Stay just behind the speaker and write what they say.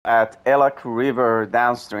At Elk River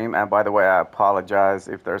downstream, and by the way, I apologize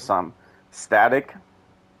if there's some static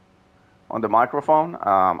on the microphone.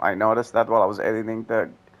 I noticed that while I was editing the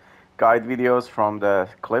guide videos from the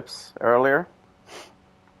clips earlier.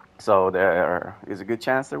 So there is a good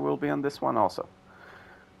chance there will be on this one also.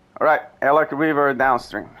 All right, Elk River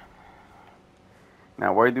downstream.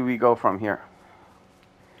 Now, where do we go from here?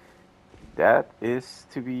 That is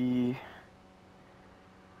to be...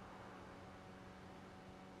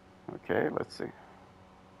 Okay, let's see.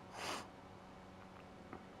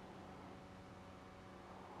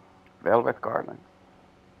 Velvet Garden.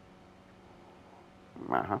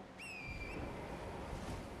 Uh-huh.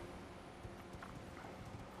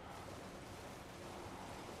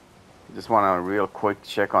 Just want a real quick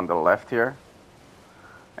check on the left here.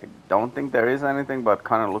 I don't think there is anything, but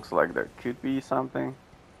kind of looks like there could be something.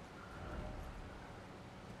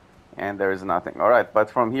 And there is nothing. All right, but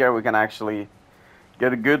from here we can actually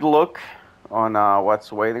get a good look on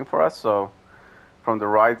what's waiting for us. So from the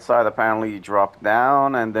right side, apparently you drop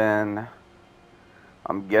down, and then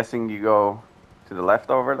I'm guessing you go to the left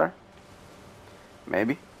over there.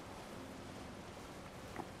 Maybe.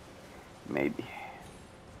 Maybe.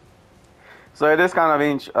 So it is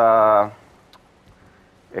kind of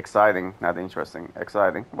exciting, not interesting,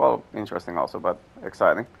 exciting. Well, interesting also, but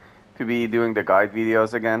exciting to be doing the guide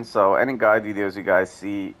videos again. So any guide videos you guys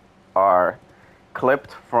see are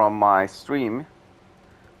clipped from my stream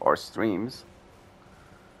or streams.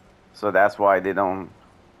 So that's why they don't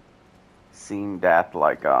seem that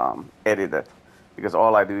like edited, because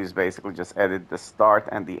all I do is basically just edit the start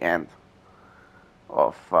and the end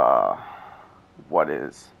of what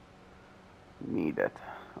is needed.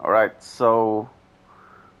 All right, so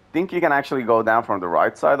I think you can actually go down from the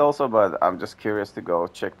right side also, but I'm just curious to go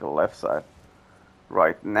check the left side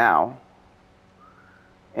right now.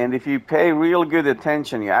 And if you pay real good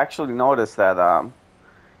attention, you actually notice that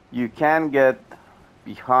you can get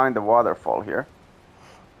behind the waterfall here.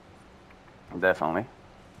 Definitely.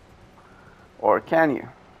 Or can you?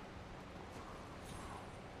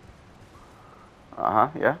 Uh-huh,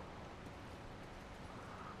 yeah.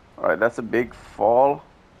 Alright, that's a big fall.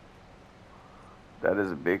 That is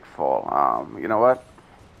a big fall. You know what?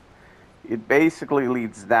 It basically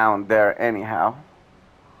leads down there anyhow.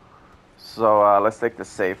 So let's take the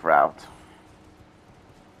safe route.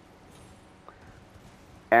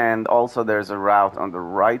 And also there's a route on the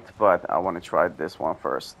right, but I want to try this one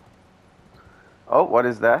first. Oh, what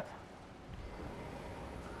is that?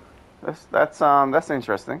 That's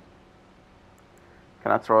interesting.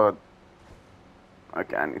 Can I throw it?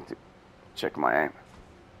 Okay, I need to check my aim.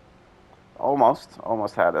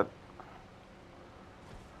 Almost had it.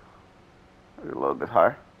 A little bit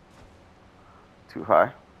higher. Too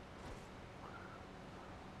high.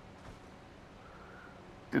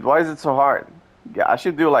 Dude, why is it so hard? Yeah, I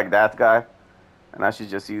should do like that guy, and I should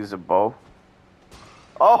just use a bow.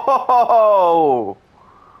 Oh,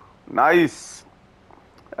 nice.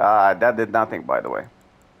 That did nothing, by the way.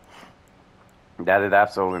 That did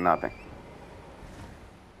absolutely nothing.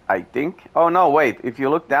 I think. Oh no, wait. If you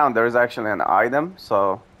look down, there is actually an item,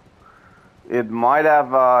 so it might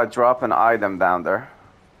have dropped an item down there.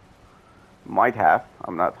 Might have.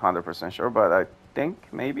 I'm not 100% sure, but I think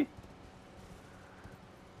maybe.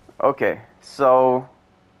 Okay, so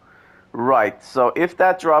right. So if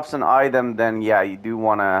that drops an item, then yeah, you do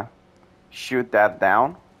want to shoot that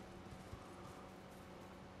down.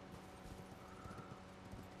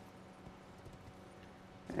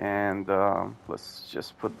 And let's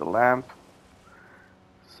just put the lamp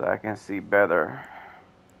so I can see better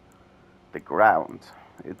the ground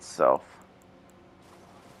itself.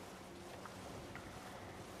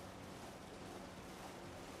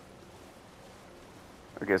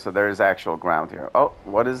 Okay, so there is actual ground here. Oh,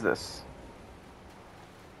 what is this?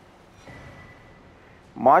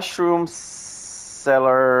 Mushroom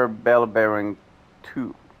cellar bell bearing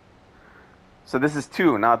 2. So this is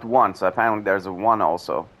 2, not 1. So apparently there's a 1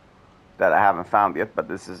 also that I haven't found yet, but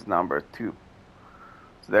this is number 2.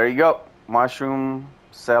 So there you go. Mushroom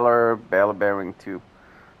cellar bell bearing 2.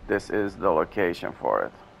 This is the location for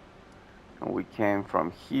it. And we came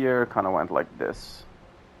from here, kind of went like this.